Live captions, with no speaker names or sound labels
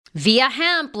Via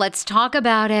Hemp, let's talk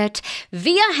about it.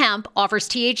 Via Hemp offers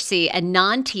THC and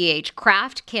non-TH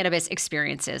craft cannabis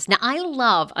experiences. Now, I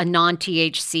love a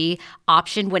non-THC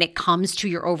option when it comes to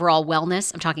your overall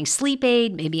wellness. I'm talking sleep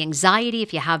aid, maybe anxiety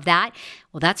if you have that.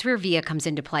 Well, that's where Via comes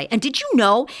into play. And did you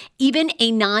know even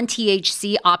a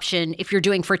non-THC option, if you're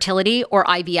doing fertility or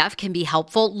IVF, can be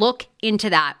helpful? Look into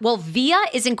that. Well, Via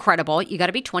is incredible. You got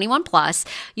to be 21 plus.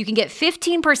 You can get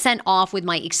 15% off with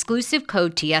my exclusive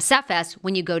code TSFS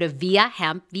when you go to Via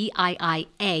Hemp,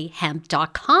 VIIA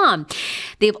hemp.com.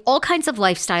 They have all kinds of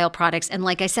lifestyle products. And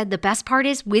like I said, the best part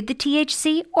is with the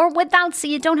THC or without, so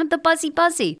you don't have the buzzy.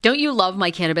 Don't you love my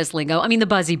cannabis lingo? I mean, the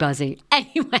buzzy.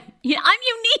 Anyway, I'm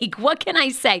unique. What can I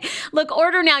say? Look,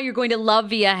 order now. You're going to love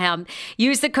Via Hemp.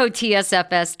 Use the code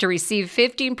TSFS to receive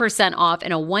 15% off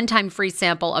and a one-time free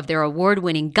sample of their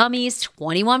award-winning gummies,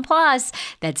 21 plus.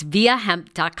 That's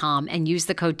viahemp.com, and use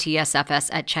the code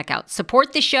TSFS at checkout.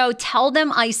 Support the show. Tell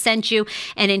them I sent you,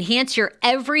 and enhance your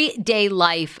everyday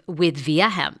life with Via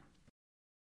Hemp.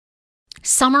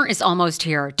 Summer is almost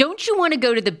here. Don't you want to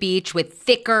go to the beach with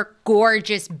thicker,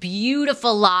 gorgeous,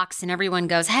 beautiful locks, and everyone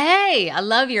goes, "Hey, I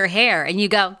love your hair," and you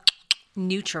go,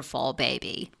 "Nutrafol,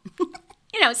 baby."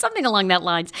 Something along that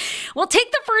lines. Well,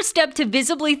 take the first step to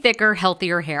visibly thicker,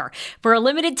 healthier hair. For a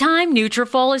limited time,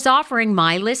 Nutrafol is offering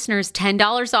my listeners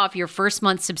 $10 off your first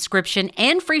month subscription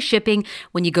and free shipping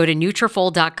when you go to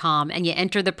Nutrafol.com and you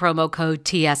enter the promo code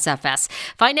TSFS.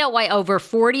 Find out why over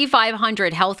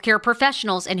 4,500 healthcare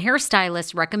professionals and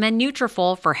hairstylists recommend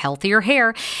Nutrafol for healthier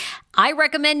hair. I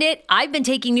recommend it. I've been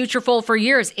taking Nutrafol for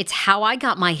years. It's how I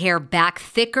got my hair back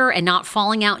thicker and not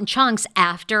falling out in chunks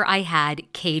after I had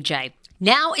KJ.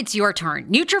 Now it's your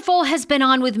turn. Nutrafol has been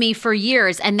on with me for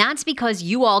years, and that's because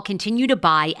you all continue to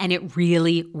buy, and it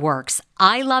really works.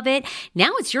 I love it.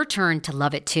 Now it's your turn to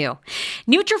love it too.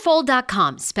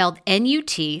 Nutrafol.com, spelled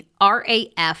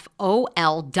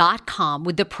Nutrafol.com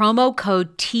with the promo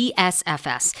code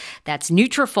TSFS. That's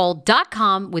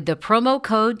Nutrafol.com with the promo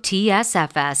code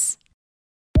TSFS.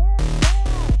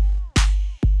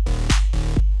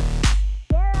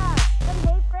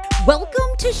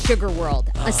 Welcome to Sugar World,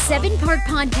 a 7-part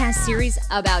podcast series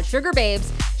about sugar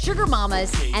babes, sugar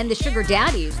mamas, and the sugar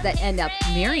daddies that end up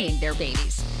marrying their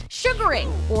babies.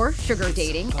 Sugaring, or sugar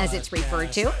dating as it's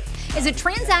referred to, is a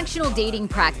transactional dating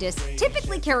practice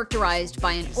typically characterized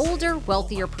by an older,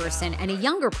 wealthier person and a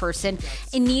younger person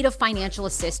in need of financial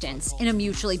assistance in a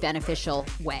mutually beneficial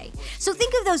way. So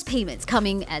think of those payments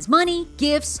coming as money,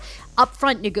 gifts,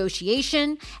 upfront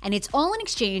negotiation, and it's all in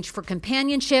exchange for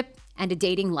companionship and a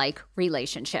dating-like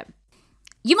relationship.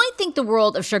 You might think the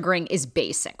world of sugaring is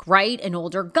basic, right? An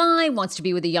older guy wants to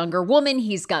be with a younger woman.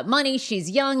 He's got money. She's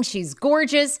young. She's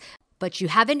gorgeous. But you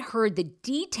haven't heard the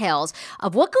details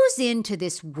of what goes into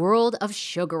this world of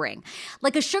sugaring.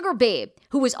 Like a sugar babe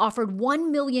who was offered $1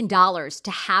 million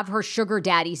to have her sugar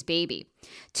daddy's baby,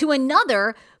 to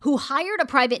another who hired a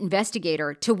private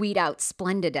investigator to weed out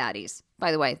Splenda daddies.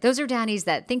 By the way, those are daddies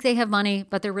that think they have money,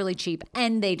 but they're really cheap,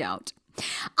 and they don't.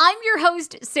 I'm your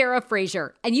host, Sarah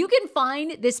Fraser, and you can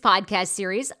find this podcast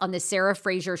series on the Sarah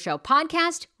Fraser Show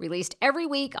podcast, released every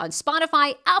week on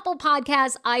Spotify, Apple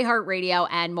Podcasts, iHeartRadio,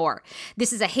 and more.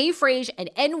 This is a Hey Frase and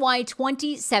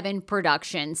NY27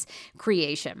 Productions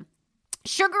creation.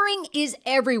 Sugaring is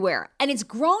everywhere, and it's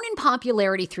grown in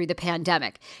popularity through the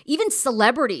pandemic. Even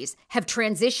celebrities have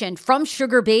transitioned from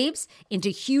sugar babes into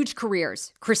huge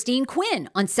careers. Christine Quinn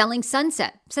on Selling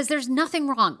Sunset says there's nothing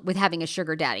wrong with having a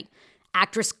sugar daddy.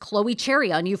 Actress Chloe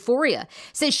Cherry on Euphoria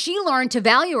says she learned to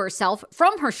value herself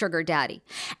from her sugar daddy.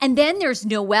 And then there's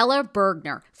Noella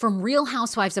Bergner from Real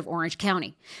Housewives of Orange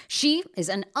County. She is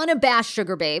an unabashed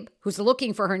sugar babe who's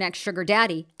looking for her next sugar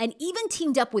daddy, and even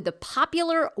teamed up with the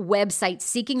popular website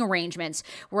Seeking Arrangements,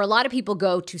 where a lot of people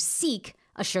go to seek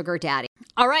a sugar daddy.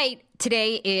 All right,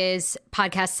 today is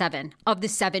podcast 7 of the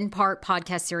 7-part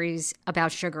podcast series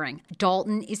about sugaring.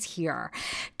 Dalton is here.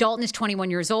 Dalton is 21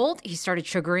 years old. He started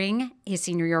sugaring his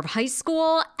senior year of high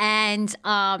school, and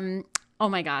oh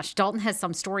my gosh, Dalton has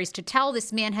some stories to tell.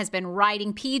 This man has been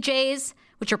riding PJs,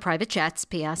 which are private jets,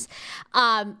 P.S.,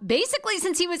 basically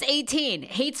since he was 18.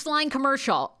 Hates flying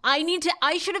commercial.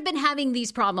 I should have been having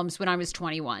these problems when I was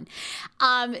 21.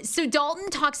 So Dalton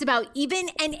talks about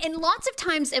and lots of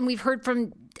times, and we've heard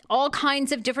from all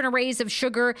kinds of different arrays of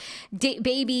sugar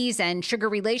babies and sugar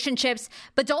relationships,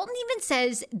 but Dalton even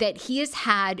says that he has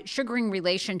had sugaring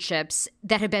relationships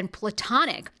that have been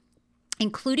platonic,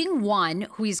 including one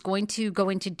who he's going to go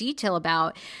into detail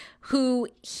about, who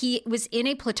he was in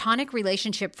a platonic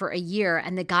relationship for a year,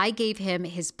 and the guy gave him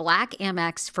his black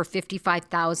Amex for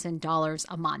 $55,000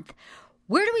 a month.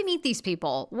 Where do we meet these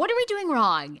people? What are we doing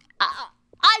wrong?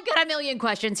 I've got a million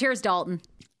questions. Here's Dalton.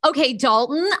 Okay,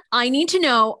 Dalton, I need to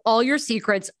know all your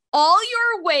secrets, all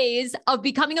your ways of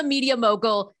becoming a media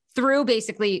mogul through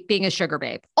basically being a sugar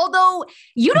babe. Although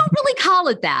you don't really call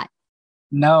it that.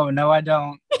 No, I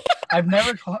don't. I've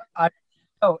never,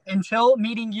 until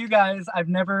meeting you guys, I've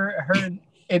never heard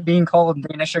it being called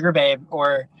being a sugar babe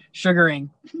or sugaring.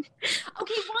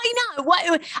 Okay, why not?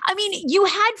 Why? I mean, you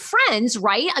had friends,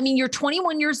 right? I mean, you're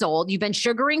 21 years old. You've been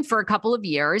sugaring for a couple of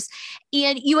years,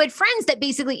 and you had friends that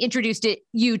basically introduced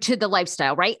you to the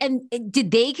lifestyle, right? And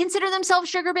did they consider themselves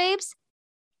sugar babes?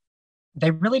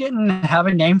 They really didn't have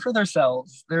a name for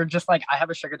themselves. They're just like, I have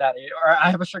a sugar daddy or I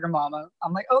have a sugar mama.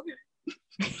 I'm like, okay.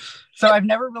 So I've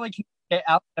never really get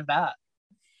out of that.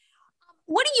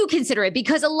 What do you consider it?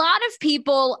 Because a lot of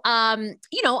people, I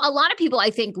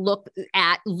think look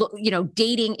at,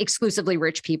 dating exclusively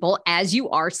rich people as you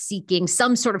are seeking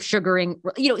some sort of sugaring,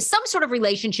 some sort of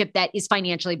relationship that is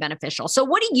financially beneficial. So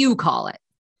what do you call it?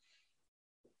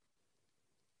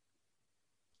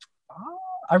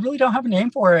 I really don't have a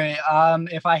name for it.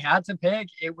 If I had to pick,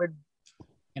 it would,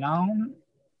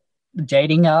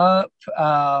 dating up.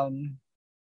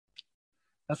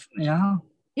 That's, yeah.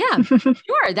 Yeah,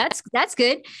 sure. That's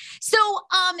good. So,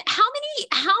 how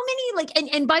many like,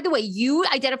 and by the way, you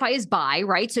identify as bi,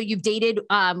 right? So you've dated,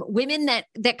 women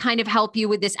that kind of help you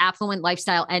with this affluent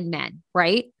lifestyle and men,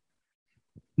 right?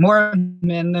 More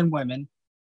men than women.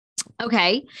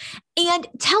 Okay. And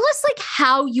tell us like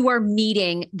how you are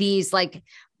meeting these, like,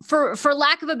 for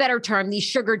lack of a better term, these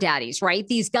sugar daddies, right?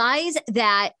 These guys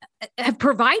that have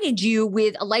provided you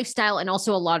with a lifestyle and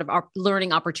also a lot of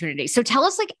learning opportunities. So tell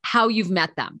us like how you've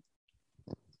met them.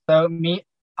 So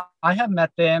I have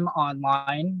met them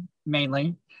online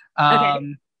mainly.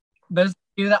 Okay. Those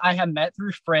two that I have met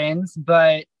through friends,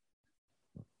 but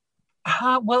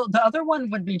well, the other one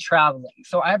would be traveling.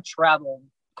 So I have traveled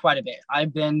quite a bit.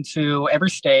 I've been to every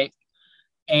state,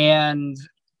 and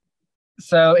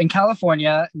so in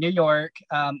California, New York,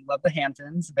 love the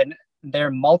Hamptons, been there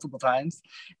multiple times.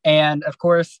 And of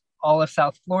course, all of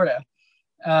South Florida.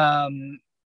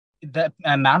 The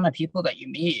amount of people that you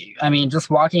meet, I mean, just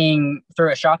walking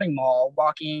through a shopping mall,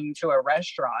 walking to a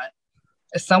restaurant,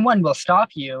 someone will stop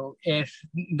you if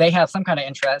they have some kind of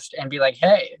interest and be like,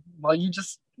 hey, well, you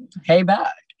just pay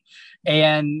back.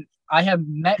 And I have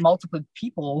met multiple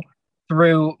people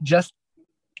through just,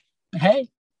 hey.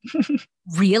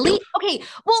 Really? Okay.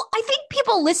 Well, I think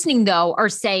people listening though are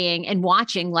saying and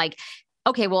watching like,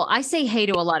 okay, well, I say hey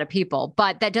to a lot of people,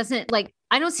 but that doesn't like,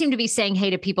 I don't seem to be saying hey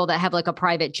to people that have like a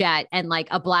private jet and like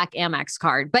a black Amex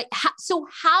card. But so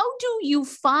how do you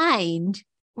find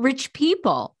rich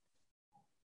people?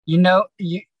 Not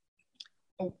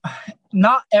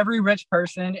every rich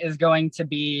person is going to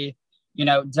be,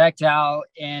 decked out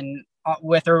in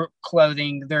with their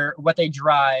clothing, what they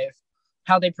drive,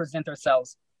 how they present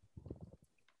themselves.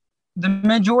 The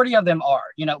majority of them are,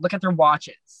 look at their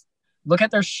watches, look at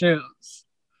their shoes,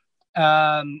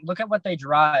 look at what they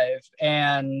drive.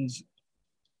 And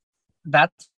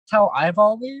that's how I've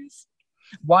always,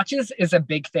 watches is a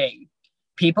big thing.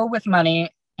 People with money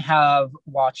have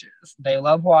watches. They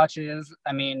love watches.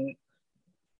 I mean,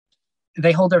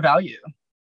 they hold their value.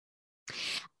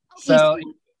 So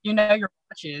your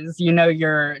watches,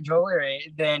 your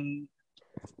jewelry, then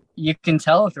you can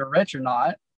tell if they're rich or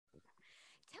not.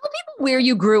 Tell people where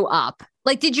you grew up.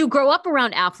 Like, did you grow up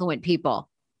around affluent people?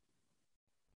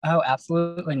 Oh,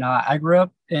 absolutely not. I grew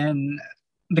up in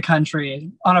the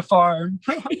country on a farm,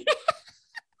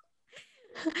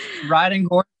 riding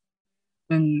horses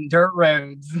and dirt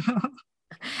roads.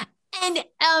 And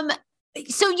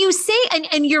so you say,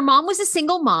 and your mom was a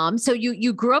single mom. So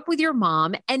you grew up with your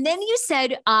mom. And then you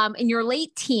said in your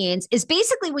late teens is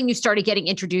basically when you started getting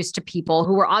introduced to people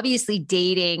who were obviously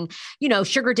dating,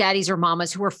 sugar daddies or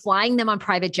mamas who were flying them on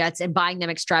private jets and buying them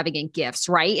extravagant gifts,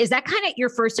 right? Is that kind of your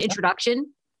first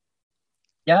introduction?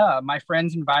 Yeah, my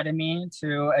friends invited me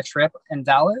to a trip in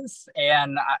Dallas,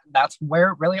 and that's where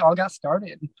it really all got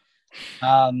started.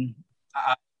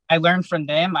 I learned from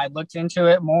them. I looked into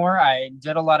it more. I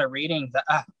did a lot of reading.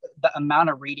 The amount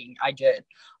of reading I did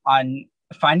on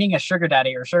finding a sugar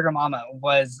daddy or sugar mama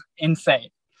was insane.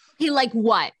 Okay, like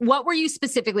what? What were you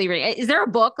specifically reading? Is there a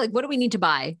book? Like, what do we need to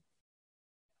buy?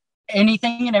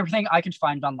 Anything and everything I could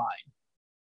find online.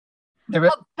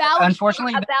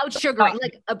 Unfortunately, about sugar.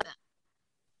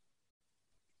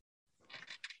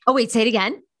 Oh, wait, say it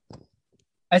again.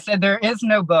 I said there is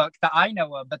no book that I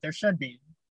know of, but there should be.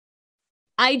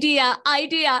 Idea.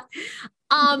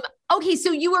 Okay,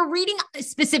 so you were reading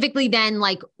specifically then,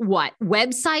 like what?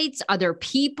 Websites, other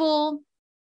people?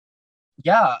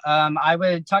 Yeah, I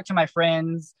would talk to my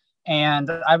friends and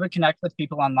I would connect with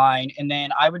people online, and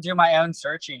then I would do my own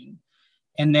searching.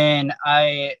 And then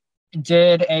I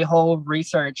did a whole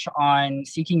research on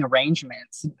Seeking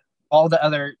Arrangements, all the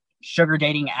other sugar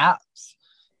dating apps.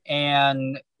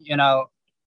 And,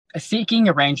 Seeking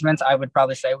Arrangements, I would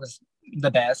probably say was the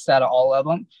best out of all of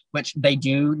them, which they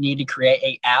do need to create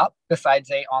a app besides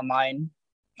a online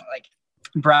like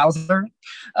browser.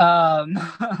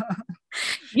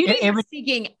 You need a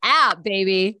Seeking app,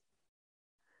 baby.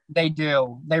 They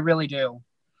do. They really do.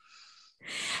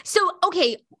 So,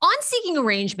 okay, on Seeking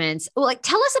Arrangements, like,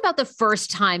 tell us about the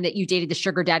first time that you dated the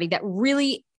sugar daddy that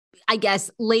really, I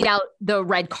guess, laid out the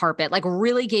red carpet, like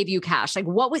really gave you cash. Like,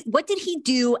 what did he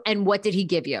do and what did he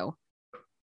give you?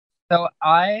 So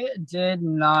I did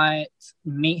not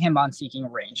meet him on Seeking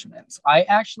Arrangements. I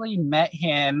actually met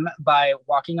him by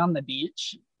walking on the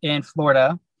beach in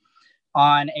Florida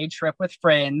on a trip with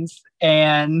friends.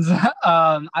 And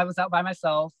I was out by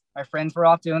myself. My friends were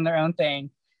off doing their own thing.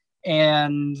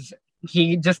 And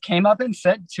he just came up and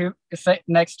sat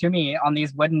next to me on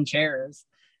these wooden chairs.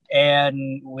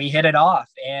 And we hit it off.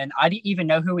 And I didn't even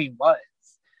know who he was.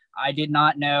 I did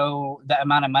not know the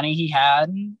amount of money he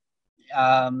had.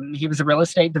 He was a real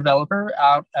estate developer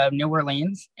out of New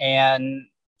Orleans and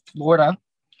Florida.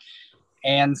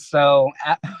 And so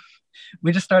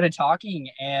we just started talking,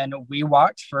 and we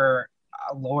walked for,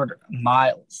 Lord,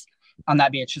 miles on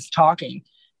that beach, just talking.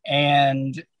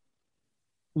 And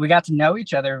we got to know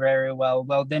each other very well.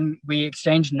 Well, then we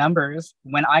exchanged numbers.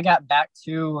 When I got back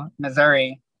to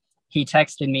Missouri, he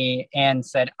texted me and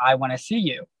said, I want to see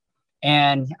you.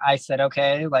 And I said,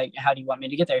 okay, like, how do you want me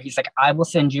to get there? He's like, I will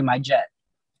send you my jet.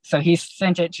 So he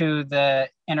sent it to the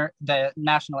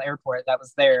national airport that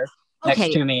was there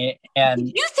next to me. And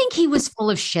do you think he was full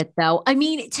of shit, though? I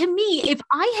mean, to me, if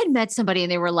I had met somebody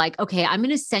and they were like, okay, I'm going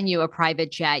to send you a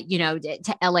private jet,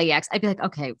 to LAX, I'd be like,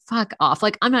 okay, fuck off.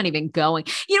 Like, I'm not even going.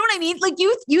 You know what I mean? Like,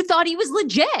 you thought he was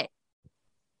legit.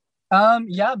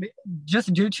 Yeah,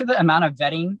 just due to the amount of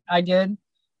vetting I did.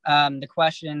 The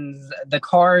questions, the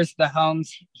cars, the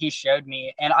homes he showed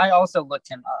me, and I also looked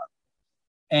him up.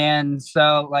 And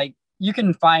so, like, you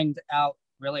can find out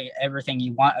really everything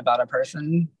you want about a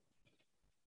person.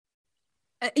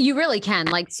 You really can,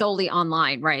 like, solely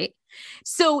online, right?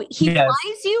 So he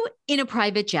flies you in a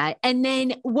private jet, and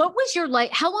then what was your life?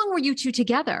 How long were you two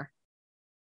together?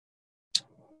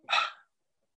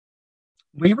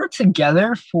 We were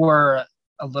together for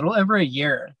a little over a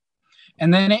year,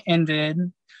 and then it ended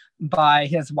by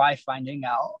his wife finding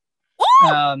out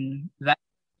that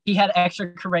he had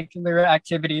extracurricular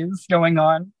activities going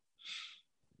on.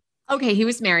 Okay, he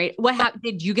was married. What happened?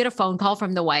 Did you get a phone call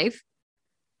from the wife?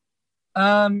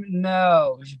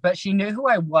 No, but she knew who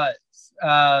I was.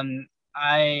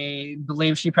 I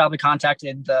believe she probably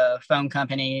contacted the phone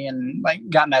company and like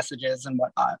got messages and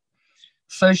whatnot.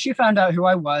 So she found out who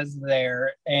I was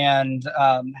there, and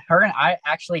her and I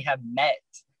actually have met.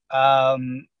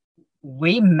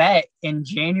 We met in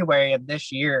January of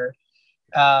this year,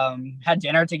 had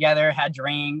dinner together, had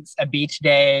drinks, a beach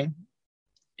day.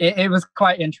 It was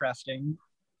quite interesting.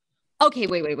 Okay,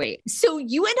 wait. So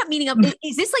you end up meeting up.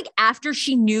 Is this like after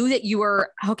she knew that you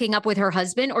were hooking up with her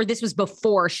husband, or this was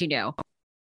before she knew?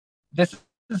 This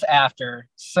is after.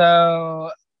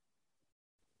 So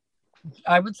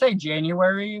I would say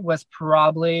January was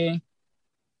probably...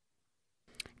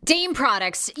 Dame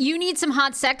Products, you need some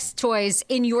hot sex toys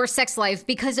in your sex life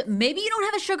because maybe you don't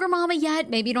have a sugar mama yet.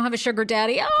 Maybe you don't have a sugar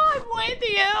daddy. Oh, I'm with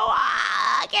you.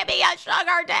 Give me a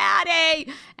sugar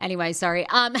daddy. Anyway, sorry.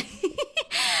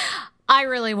 I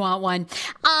really want one.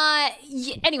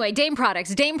 Anyway, Dame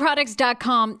Products,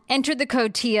 dameproducts.com. Enter the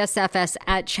code TSFS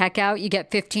at checkout. You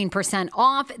get 15%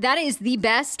 off. That is the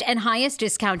best and highest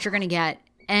discount you're going to get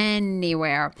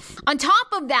anywhere. On top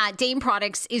of that, Dame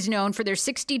Products is known for their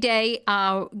 60-day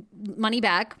money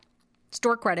back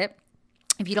store credit.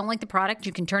 If you don't like the product,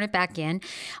 you can turn it back in.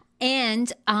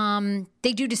 And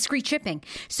they do discreet shipping.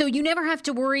 So you never have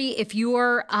to worry if you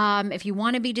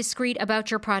want to be discreet about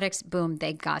your products, boom,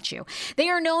 they got you. They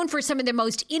are known for some of the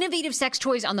most innovative sex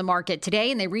toys on the market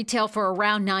today, and they retail for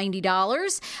around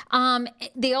 $90.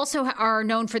 They also are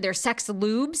known for their sex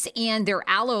lubes and their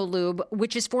aloe lube,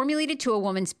 which is formulated to a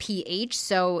woman's pH,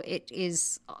 so it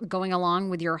is going along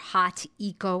with your hot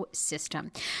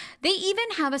ecosystem. They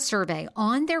even have a survey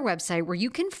on their website where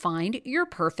you can find your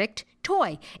perfect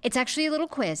toy. It's actually a little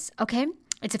quiz, okay?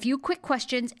 It's a few quick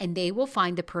questions and they will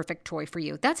find the perfect toy for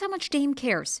you. That's how much Dame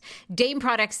cares.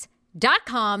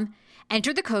 DameProducts.com.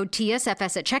 Enter the code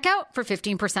TSFS at checkout for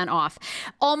 15% off.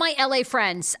 All my LA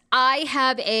friends, I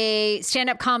have a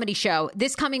stand-up comedy show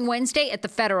this coming Wednesday at the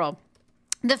Federal.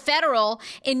 the Federal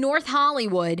in North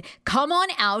Hollywood. Come on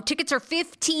out. Tickets are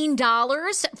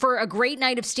 $15 for a great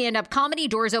night of stand-up comedy.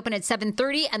 Doors open at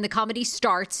 7:30 and the comedy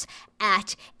starts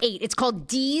at 8. It's called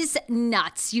D's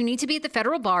Nuts. You need to be at the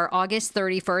Federal Bar August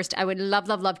 31st. I would love,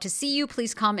 love, love to see you.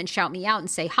 Please come and shout me out and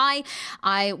say hi.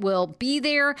 I will be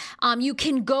there. You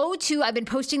can go to, I've been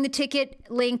posting the ticket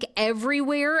link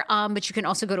everywhere, but you can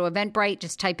also go to Eventbrite.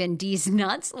 Just type in D's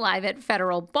Nuts live at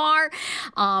Federal Bar.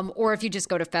 Or if you just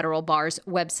go to Federal Bar's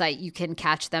website, you can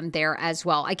catch them there as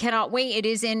well. I cannot wait. It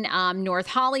is in North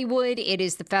Hollywood. It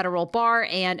is the Federal Bar.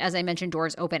 And as I mentioned,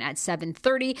 doors open at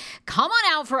 7:30. Come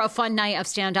on out for a fun night of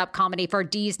stand-up comedy for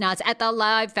D's Nuts at the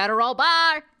live Federal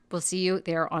Bar. We'll see you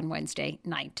there on Wednesday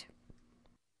night.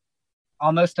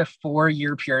 Almost a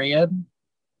 4-year period.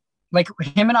 Like,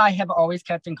 him and I have always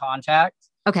kept in contact.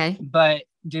 Okay. But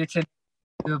due to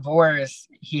divorce,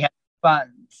 he had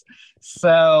funds.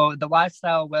 So the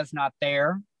lifestyle was not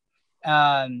there.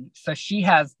 So she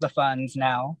has the funds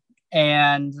now.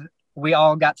 And we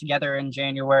all got together in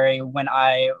January when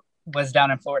I was down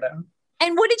in Florida.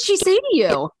 And what did she say to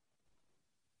you?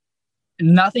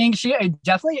 Nothing.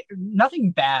 Nothing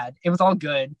bad. It was all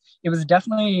good. It was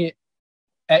definitely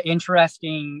an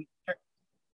interesting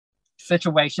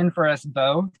situation for us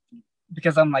both,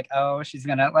 because I'm like, oh, she's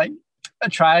gonna like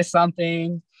try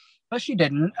something, but she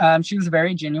didn't. She was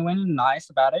very genuine and nice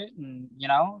about it, and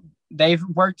they've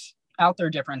worked out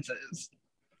their differences.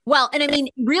 Well, and I mean,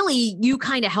 really, you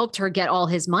kind of helped her get all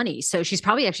his money, so she's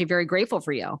probably actually very grateful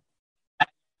for you.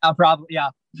 Probably, yeah.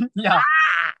 Yeah.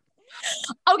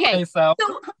 Okay, so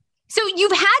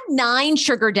you've had 9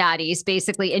 sugar daddies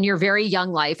basically in your very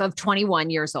young life of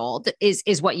 21 years old,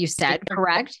 is what you said,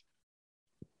 correct?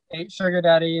 8 sugar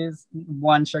daddies,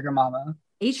 1 sugar mama.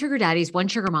 8 sugar daddies, 1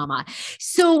 sugar mama.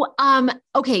 So,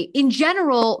 okay, in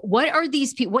general, what are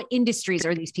these people? What industries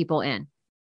are these people in?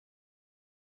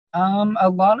 A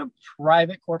lot of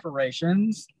private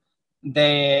corporations.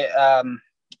 They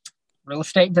real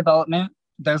estate development.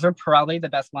 Those are probably the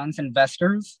best ones.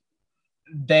 Investors.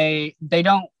 They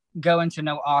don't go into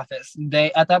no office.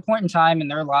 They, at that point in time in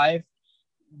their life,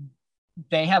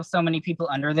 they have so many people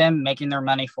under them making their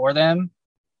money for them.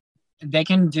 They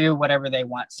can do whatever they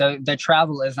want. So the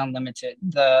travel is unlimited.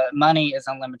 The money is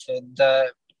unlimited.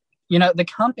 The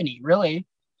company really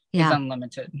is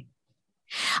unlimited.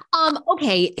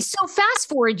 Okay. So fast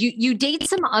forward, you date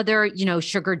some other,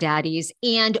 sugar daddies,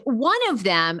 and one of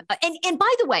them, and by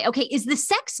the way, okay, is the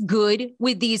sex good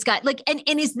with these guys? Like, and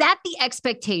is that the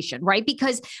expectation, right?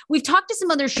 Because we've talked to some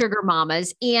other sugar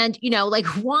mamas, and, like,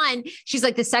 one, she's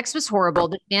like, the sex was horrible.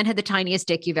 The man had the tiniest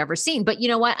dick you've ever seen. But you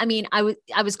know what? I mean, I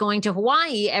was going to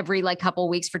Hawaii every couple of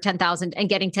weeks for $10,000 and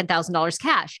getting $10,000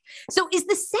 cash. So is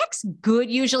the sex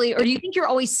good usually, or do you think you're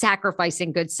always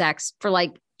sacrificing good sex for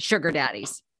sugar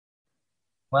daddies?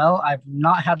 Well, I've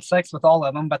not had sex with all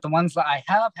of them, but the ones that I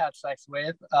have had sex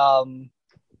with, I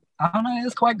don't know,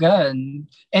 it's quite good.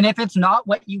 And if it's not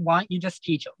what you want, you just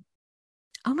teach them.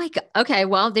 Oh my God. Okay.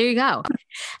 Well, there you go.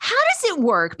 How does it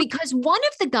work? Because one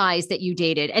of the guys that you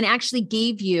dated and actually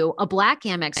gave you a black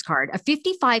Amex card, a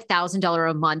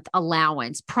 $55,000 a month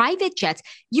allowance, private jets,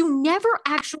 you never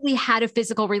actually had a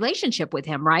physical relationship with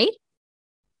him, right?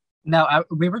 No,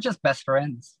 we were just best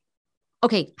friends.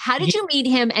 Okay. How did you meet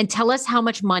him, and tell us how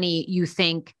much money you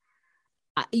think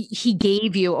he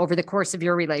gave you over the course of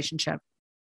your relationship?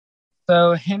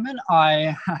 So him and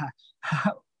I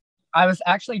was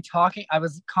actually talking, I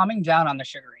was calming down on the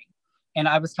sugaring, and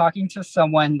I was talking to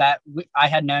someone that I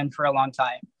had known for a long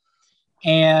time.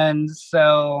 And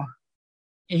so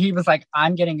he was like,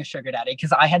 I'm getting a sugar daddy,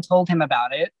 because I had told him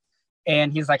about it.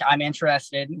 And he's like, I'm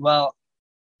interested. Well,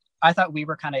 I thought we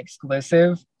were kind of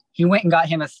exclusive. He went and got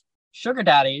him a sugar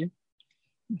daddy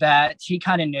that he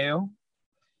kind of knew,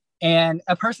 and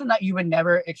a person that you would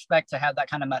never expect to have that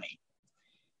kind of money.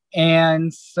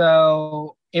 And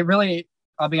so it really,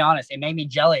 I'll be honest, it made me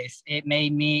jealous. It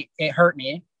hurt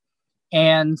me.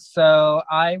 And so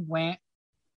I went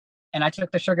and I took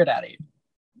the sugar daddy.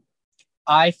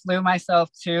 I flew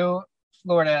myself to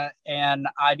Florida and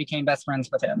I became best friends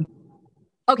with him.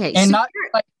 Okay. And so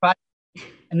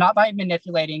not by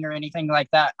manipulating or anything like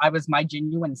that. I was my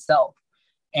genuine self.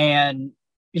 And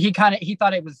he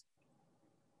thought it was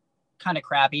kind of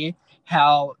crappy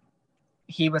how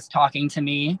he was talking to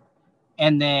me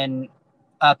and then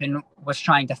up and was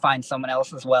trying to find someone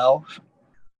else as well.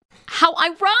 How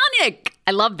ironic.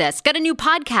 I love this. Got a new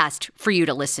podcast for you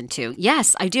to listen to.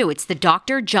 Yes, I do. It's the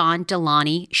Dr. John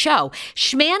Delaney Show.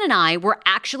 Schman and I were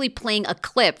actually playing a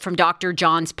clip from Dr.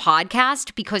 John's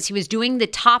podcast because he was doing the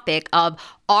topic of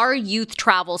Are youth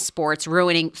travel sports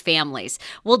ruining families?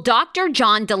 Well, Dr.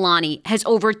 John Delaney has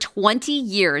over 20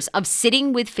 years of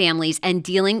sitting with families and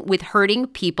dealing with hurting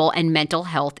people and mental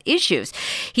health issues.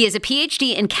 He has a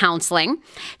PhD in counseling.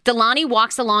 Delaney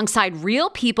walks alongside real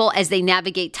people as they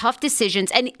navigate tough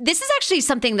decisions. And this is actually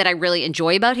something that I really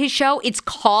enjoy about his show. It's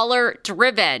caller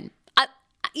driven.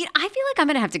 I feel like I'm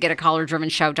going to have to get a caller-driven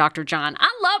show, Dr. John. I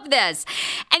love this.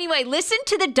 Anyway, listen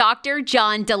to the Dr.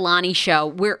 John Delaney Show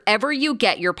wherever you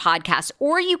get your podcast,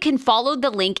 or you can follow the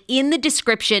link in the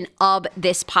description of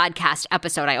this podcast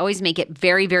episode. I always make it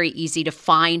very, very easy to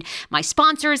find my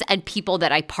sponsors and people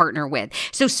that I partner with.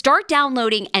 So start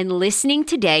downloading and listening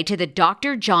today to the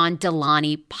Dr. John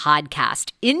Delaney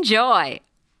podcast. Enjoy.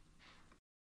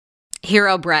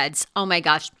 Hero breads. Oh my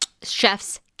gosh.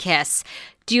 Chef's kiss.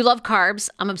 Do you love carbs?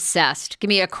 I'm obsessed. Give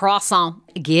me a croissant.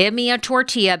 Give me a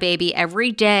tortilla, baby,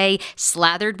 every day,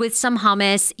 slathered with some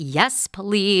hummus. Yes,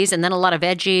 please. And then a lot of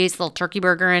veggies, a little turkey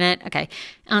burger in it. Okay.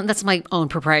 That's my own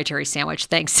proprietary sandwich.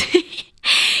 Thanks.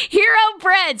 Hero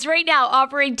Breads right now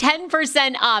offering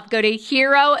 10% off. Go to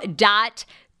hero.co.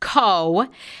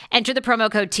 Enter the promo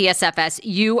code TSFS.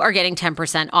 You are getting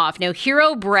 10% off. Now,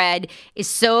 Hero Bread is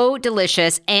so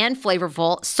delicious and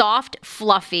flavorful, soft,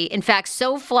 fluffy. In fact,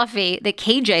 so fluffy that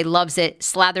KJ loves it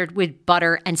slathered with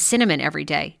butter and cinnamon every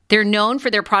day. They're known for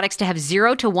their products to have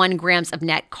 0 to 1 grams of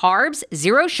net carbs,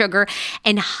 0 sugar,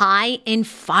 and high in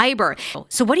fiber.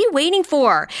 So what are you waiting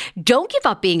for? Don't give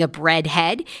up being a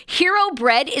breadhead. Hero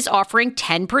Bread is offering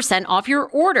 10% off your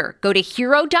order. Go to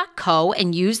hero.co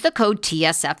and use the code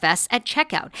TSFS at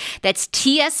checkout. That's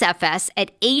TSFS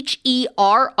at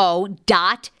HERO.CO.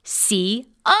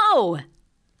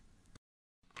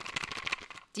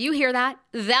 Do you hear that?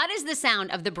 That is the sound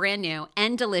of the brand new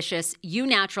and delicious Eu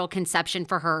Natural Conception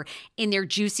for Her in their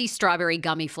juicy strawberry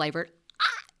gummy flavor.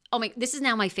 Oh my, this is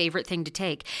now my favorite thing to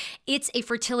take. It's a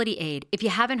fertility aid. If you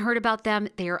haven't heard about them,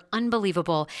 they are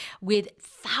unbelievable with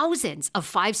thousands of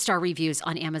 5-star reviews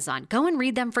on Amazon. Go and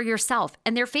read them for yourself.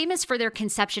 And they're famous for their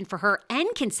Conception for Her and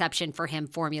Conception for Him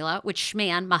formula, which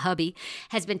Schman, my hubby,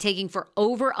 has been taking for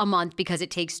over a month because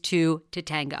it takes 2 to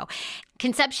tango.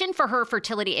 Conception for Her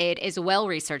fertility aid is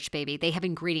well-researched, baby. They have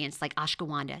ingredients like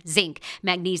ashwagandha, zinc,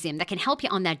 magnesium that can help you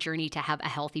on that journey to have a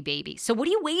healthy baby. So what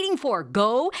are you waiting for?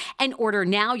 Go and order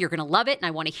now. You're going to love it, and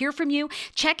I want to hear from you.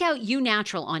 Check out Eu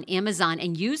Natural on Amazon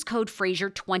and use code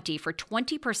Fraser20 for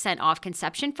 20% off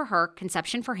Conception for Her,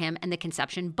 Conception for Him, and the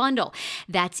Conception Bundle.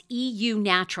 That's EU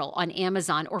Natural on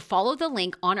Amazon, or follow the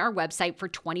link on our website for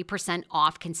 20%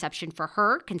 off Conception for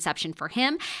Her, Conception for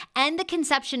Him, and the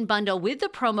Conception Bundle with the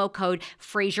promo code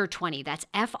Fraser20. That's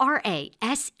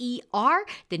FRASER,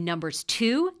 the numbers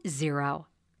 20.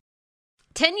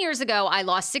 10 years ago, I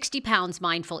lost 60 pounds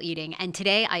mindful eating, and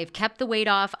today I have kept the weight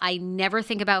off. I never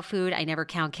think about food. I never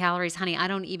count calories. Honey, I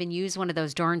don't even use one of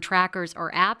those darn trackers or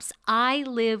apps. I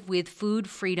live with food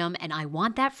freedom, and I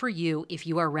want that for you if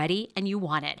you are ready and you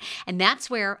want it. And that's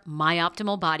where My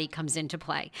Optimal Body comes into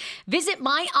play. Visit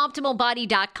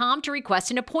myoptimalbody.com to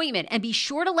request an appointment, and be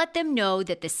sure to let them know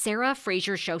that the Sarah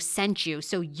Fraser Show sent you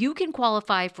so you can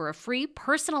qualify for a free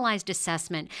personalized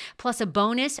assessment plus a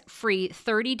bonus free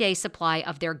 30-day supply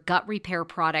of their gut repair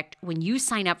product when you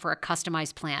sign up for a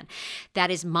customized plan. That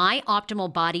is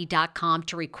myoptimalbody.com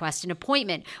to request an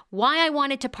appointment. Why I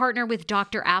wanted to partner with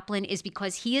Dr. Applin is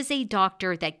because he is a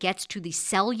doctor that gets to the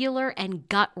cellular and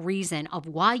gut reason of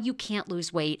why you can't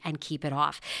lose weight and keep it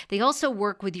off. They also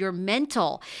work with your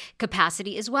mental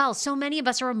capacity as well. So many of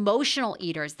us are emotional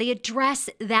eaters. They address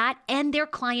that, and their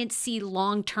clients see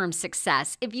long-term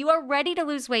success. If you are ready to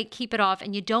lose weight, keep it off,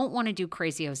 and you don't want to do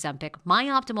crazy Ozempic,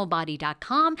 myoptimalbody.com,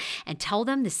 and tell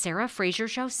them the Sarah Fraser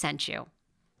Show sent you.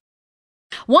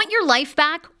 Want your life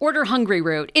back? Order Hungry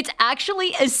Root. It's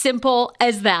actually as simple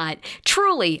as that.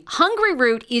 Truly, Hungry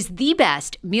Root is the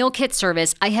best meal kit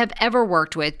service I have ever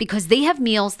worked with because they have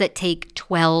meals that take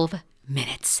 12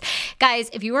 minutes. Guys,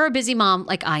 if you are a busy mom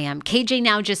like I am, KJ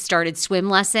now just started swim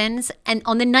lessons. And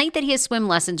on the night that he has swim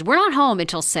lessons, we're not home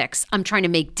until 6. I'm trying to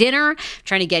make dinner,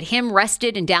 trying to get him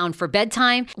rested and down for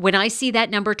bedtime. When I see that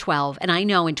number 12, and I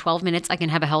know in 12 minutes I can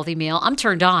have a healthy meal, I'm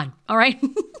turned on. All right.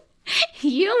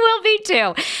 You will be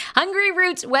too. Hungry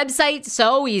Root's website,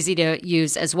 so easy to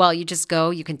use as well. You just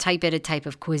go, you can type in a type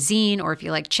of cuisine, or if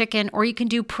you like chicken, or you can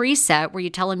do preset where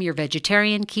you tell them you're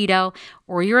vegetarian, keto,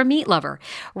 or you're a meat lover.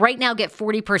 Right now, get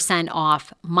 40%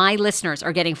 off. My listeners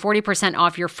are getting 40%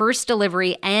 off your first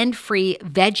delivery and free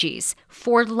veggies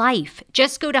for life.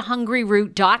 Just go to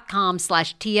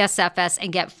hungryroot.com/TSFS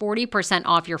and get 40%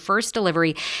 off your first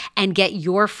delivery and get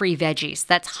your free veggies.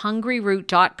 That's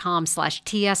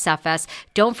hungryroot.com/TSFS.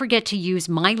 Don't forget to use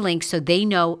my link so they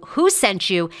know who sent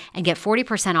you and get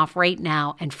 40% off right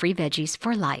now and free veggies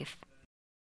for life.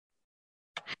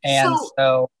 And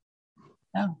so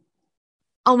yeah.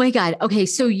 Oh my God. Okay.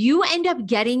 So you end up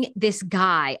getting this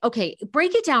guy. Okay.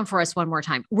 Break it down for us one more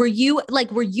time. You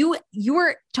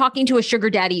were talking to a sugar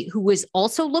daddy who was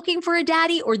also looking for a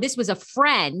daddy, or this was a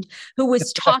friend who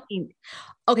was talking?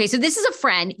 Okay. So this is a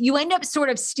friend. You end up sort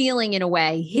of stealing, in a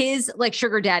way, his like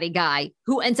sugar daddy guy,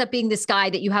 who ends up being this guy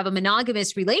that you have a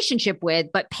monogamous relationship with,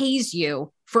 but pays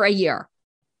you for a year.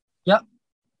 Yep.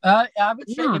 I would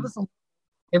say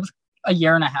it was a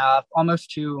year and a half,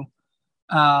 almost 2.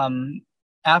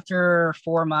 After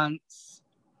 4 months,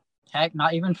 heck,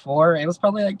 not even 4, it was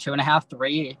probably like 2.5,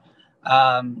 3.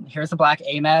 Here's a black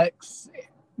Amex,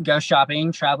 go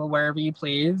shopping, travel wherever you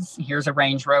please. Here's a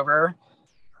Range Rover.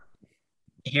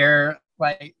 Here,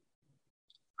 like,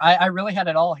 I really had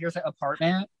it all. Here's an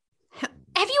apartment.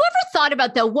 Have you ever thought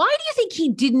about, though, why do you think he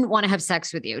didn't want to have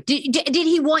sex with you? Did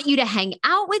he want you to hang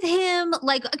out with him?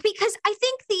 Like, because I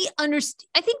think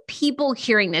I think people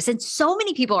hearing this, and so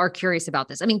many people are curious about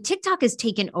this. I mean, TikTok has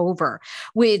taken over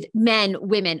with men,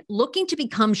 women looking to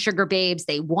become sugar babes.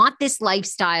 They want this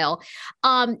lifestyle.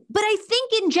 But I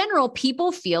think in general,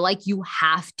 people feel like you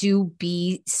have to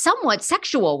be somewhat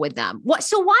sexual with them.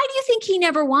 So why do you think he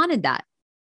never wanted that?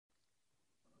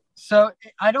 So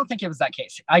I don't think it was that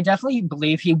case. I definitely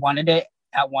believe he wanted it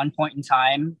at one point in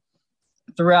time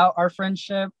throughout our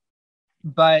friendship,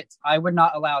 but I would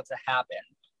not allow it to happen.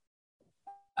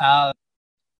 I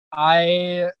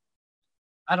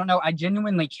don't know. I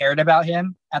genuinely cared about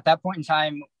him at that point in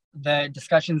time. The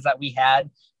discussions that we had,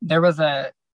 there was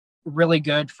a really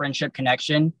good friendship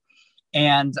connection,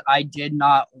 and I did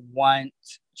not want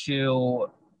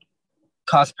to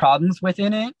cause problems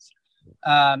within it.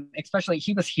 Especially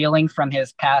he was healing from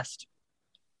his past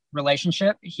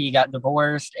relationship. He got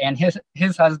divorced, and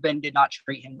his husband did not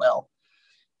treat him well.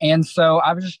 And so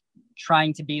I was just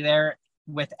trying to be there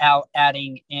without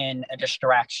adding in a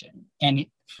distraction. And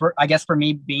I guess for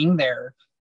me being there,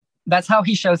 that's how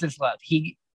he shows his love.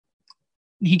 He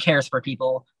cares for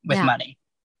people with money.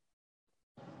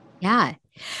 Yeah.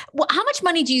 Well, how much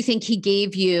money do you think he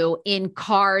gave you in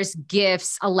cars,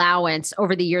 gifts, allowance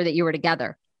over the year that you were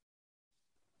together?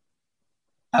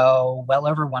 Oh, well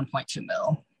over 1.2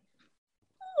 mil.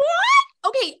 What?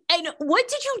 Okay. And what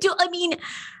did you do? I mean,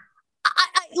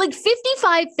 like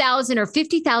 55,000 or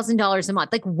 $50,000 a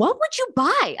month. Like, what would you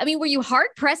buy? I mean, were you hard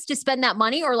pressed to spend that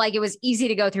money, or like it was easy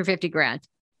to go through 50 grand?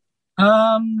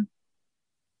 At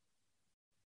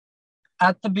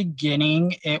the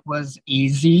beginning, it was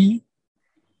easy.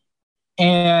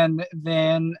 And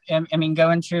then, I mean,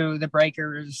 going to the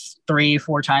Breakers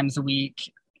 3-4 times a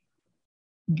week.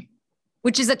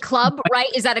 Which is a club,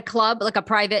 right? Is that a club, like a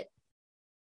private?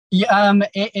 Yeah,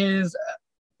 it is.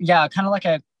 Yeah, kind of like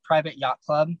a private yacht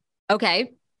club.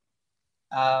 Okay.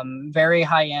 Very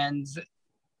high end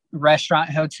restaurant,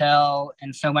 hotel,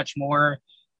 and so much more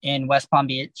in West Palm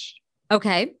Beach.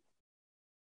 Okay.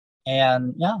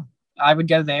 And yeah, I would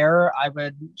go there. I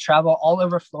would travel all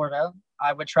over Florida.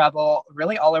 I would travel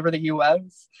really all over the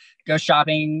U.S., go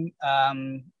shopping.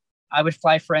 I would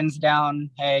fly friends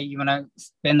down. Hey, you want to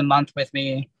spend the month with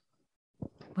me?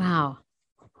 Wow.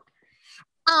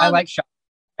 I like shopping.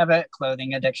 I have a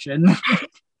clothing addiction.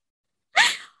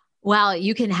 Well,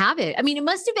 you can have it. I mean, it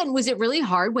must have been, was it really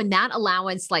hard when that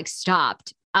allowance like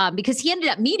stopped? Because he ended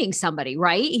up meeting somebody,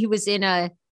 right? He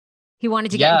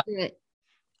wanted to get into it.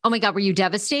 Oh my God. Were you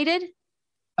devastated?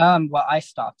 Well, I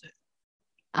stopped it.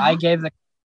 I gave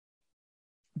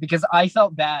because I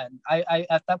felt bad. I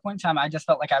at that point in time, I just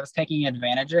felt like I was taking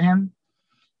advantage of him.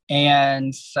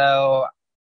 And so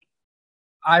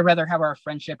I rather have our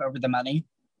friendship over the money.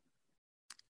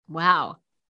 Wow.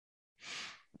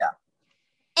 Yeah.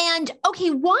 And okay,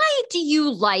 why do you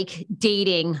like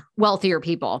dating wealthier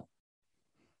people?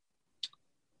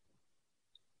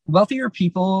 Wealthier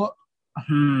people,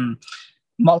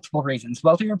 multiple reasons.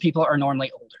 Wealthier people are normally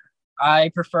older. I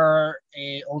prefer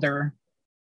a older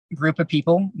group of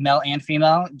people, male and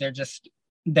female.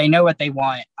 They know what they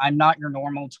want. I'm not your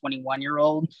normal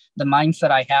 21-year-old. The mindset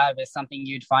I have is something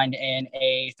you'd find in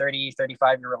a 30,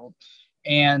 35-year-old.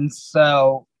 And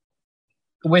so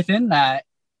within that,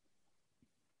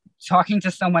 talking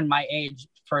to someone my age,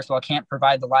 first of all, can't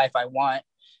provide the life I want.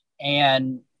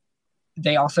 And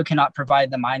they also cannot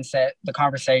provide the mindset, the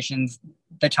conversations,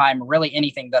 the time, really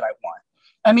anything that I want.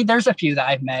 I mean, there's a few that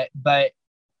I've met, but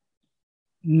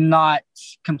not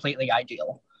completely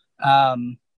ideal. Yeah.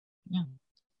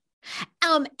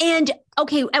 And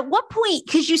okay, at what point,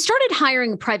 because you started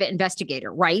hiring a private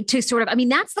investigator, right? To sort of, I mean,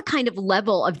 that's the kind of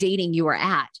level of dating you were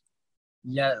at.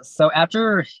 Yes. So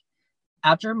after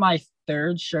my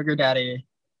third sugar daddy,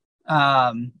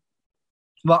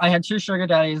 well, I had two sugar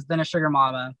daddies, then a sugar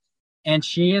mama, and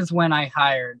she is when I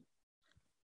hired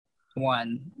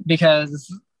one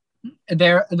because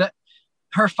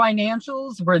her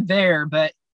financials were there,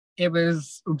 but it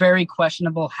was very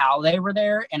questionable how they were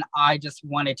there, and I just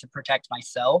wanted to protect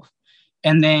myself.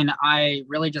 And then I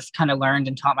really just kind of learned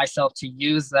and taught myself to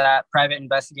use that private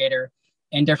investigator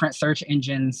and different search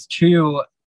engines to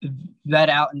vet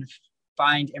out and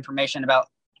find information about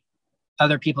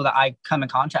other people that I come in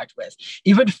contact with,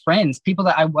 even friends, people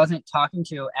that I wasn't talking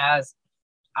to as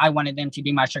I wanted them to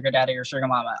be my sugar daddy or sugar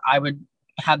mama. I would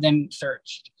have them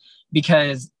searched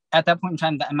because at that point in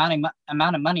time, the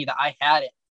amount of money that I had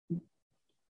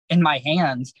in my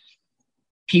hands,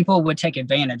 people would take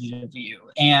advantage of you.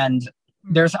 And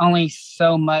there's only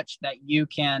so much that you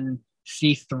can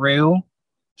see through.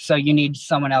 So you need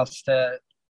someone else to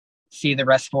see the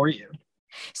rest for you.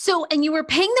 So, and you were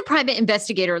paying the private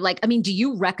investigator, like, I mean, do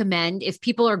you recommend if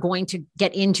people are going to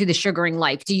get into the sugaring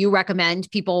life, do you recommend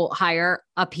people hire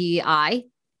a PI?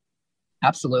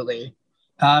 Absolutely.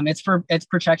 It's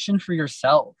protection for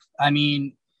yourself. I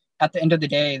mean, at the end of the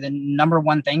day, the number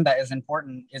one thing that is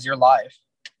important is your life.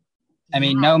 I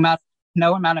mean, no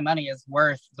amount of money is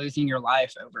worth losing your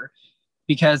life over,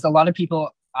 because a lot of people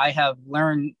I have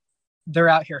learned, they're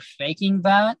out here faking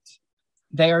that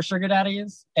they are sugar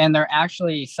daddies and they're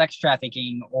actually sex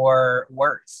trafficking or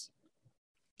worse.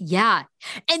 Yeah.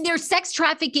 And they're sex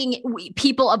trafficking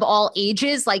people of all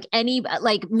ages, like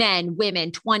men,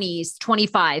 women, 20s,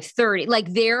 25, 30,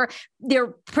 like they're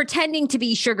pretending to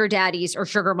be sugar daddies or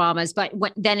sugar mamas, but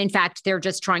then in fact, they're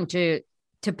just trying to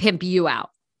pimp you out.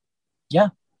 Yeah.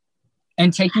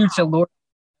 And take you to Lord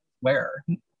where.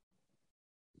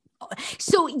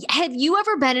 So have you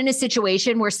ever been in a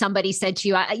situation where somebody said to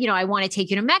you, I want to take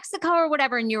you to Mexico or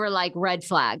whatever, and you were like, red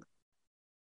flag?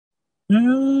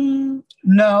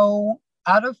 No.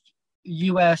 Out of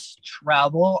US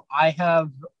travel, I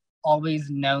have always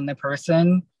known the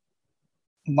person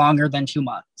longer than 2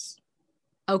 months.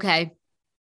 Okay.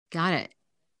 Got it.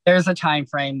 There's a time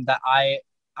frame that I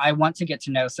want to get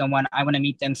to know someone. I want to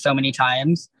meet them so many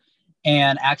times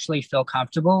and actually feel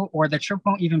comfortable, or the trip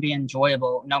won't even be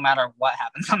enjoyable no matter what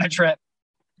happens on the trip.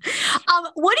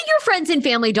 What do your friends and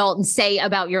family, Dalton, say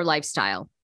about your lifestyle?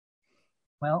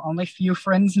 Well, only few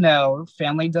friends know.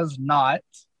 Family does not.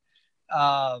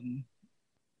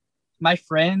 My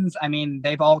friends, I mean,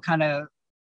 they've all kind of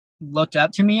looked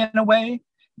up to me in a way.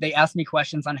 They ask me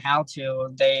questions on how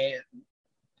to.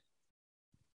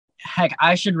 Heck,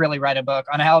 I should really write a book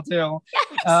on how to.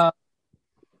 Yes.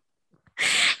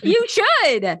 You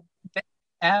should. They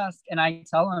ask and I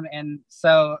tell them. And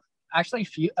so actually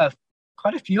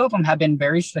quite a few of them have been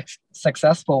very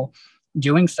successful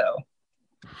doing so.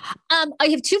 I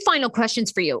have two final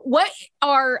questions for you. What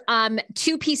are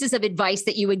two pieces of advice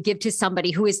that you would give to somebody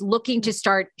who is looking to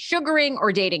start sugaring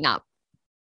or dating up?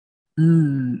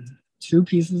 Two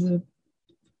pieces of...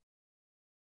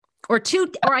 Or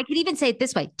I could even say it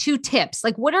this way, 2 tips.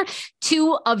 Like, what are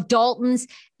 2 of Dalton's,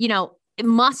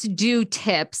 must do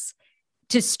tips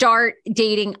to start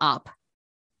dating up?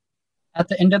 At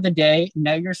the end of the day,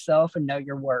 know yourself and know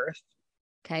your worth.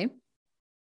 Okay.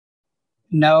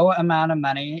 No amount of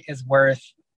money is worth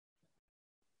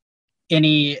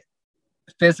any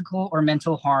physical or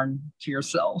mental harm to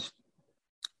yourself.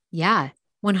 Yeah,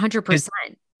 100%.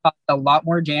 A lot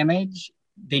more damage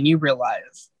than you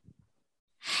realize.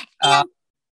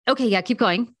 Okay, yeah, keep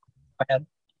going. Go ahead.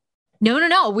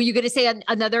 No. Were you going to say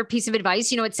another piece of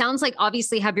advice? It sounds like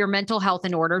obviously have your mental health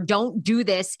in order. Don't do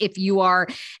this if you are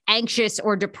anxious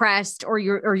or depressed, or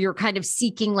you're kind of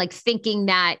seeking, like thinking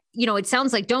that, it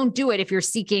sounds like don't do it if you're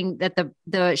seeking that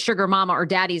the sugar mama or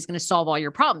daddy is going to solve all your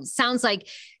problems. Sounds like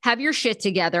have your shit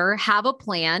together, have a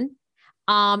plan,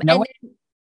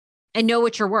 and know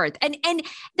what you're worth. And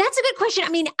that's a good question. I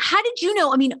mean, how did you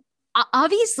know? I mean,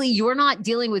 obviously you're not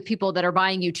dealing with people that are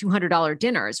buying you $200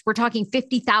 dinners. We're talking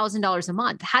 $50,000 a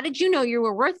month. How did you know you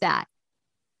were worth that?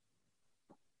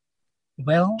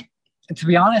 Well, to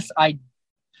be honest, I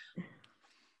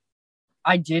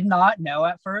did not know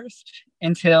at first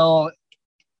until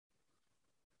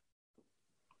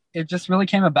it just really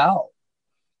came about.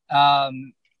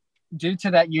 Due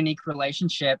to that unique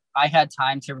relationship, I had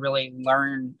time to really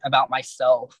learn about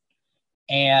myself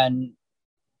and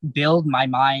build my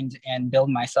mind and build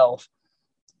myself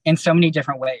in so many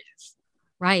different ways.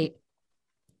 Right.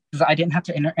 Because I didn't have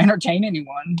to entertain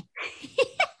anyone.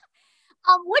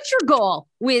 What's your goal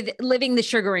with living the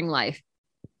sugaring life?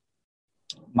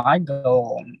 My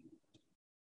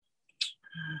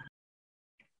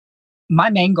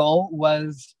main goal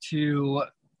was to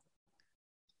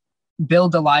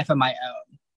build a life of my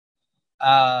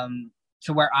own,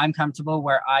 to where I'm comfortable,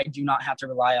 where I do not have to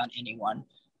rely on anyone.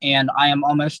 And I am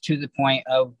almost to the point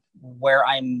of where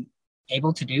I'm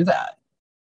able to do that.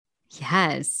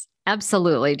 Yes,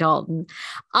 absolutely, Dalton.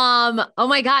 Oh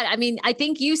my God. I mean, I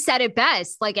think you said it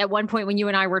best, like at one point when you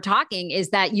and I were talking, is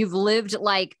that you've lived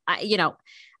like,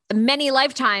 many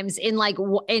lifetimes in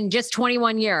just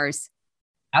 21 years.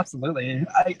 Absolutely.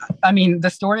 I mean, the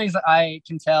stories I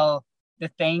can tell, the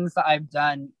things that I've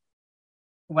done,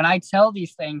 when I tell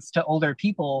these things to older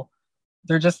people,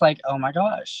 they're just like, oh my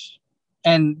gosh.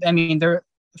 And I mean, they're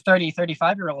 30,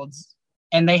 35-year-olds,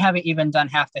 and they haven't even done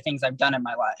half the things I've done in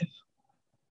my life.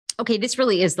 Okay, this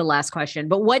really is the last question,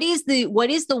 but what is the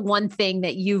one thing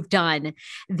that you've done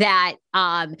that,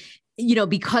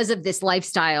 because of this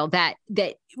lifestyle that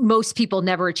most people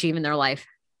never achieve in their life?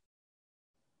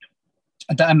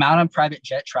 The amount of private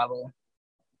jet travel.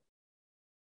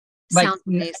 Sounds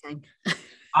amazing.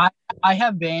 I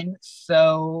have been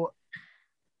so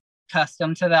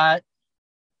accustomed to that.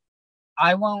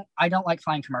 I don't like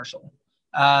flying commercial.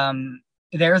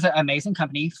 There's an amazing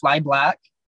company, Fly Black.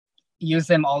 Use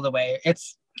them all the way. It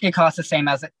costs the same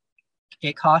as a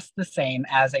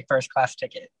first class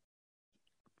ticket.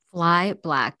 Fly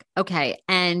Black. Okay.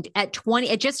 And at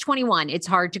just 21, it's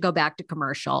hard to go back to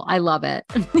commercial. I love it.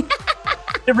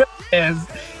 It really is.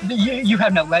 You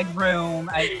have no leg room.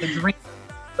 The drink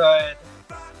is good.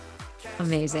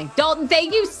 Amazing. Dalton,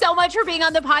 thank you so much for being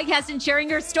on the podcast and sharing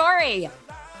your story.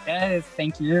 Yes,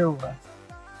 thank you.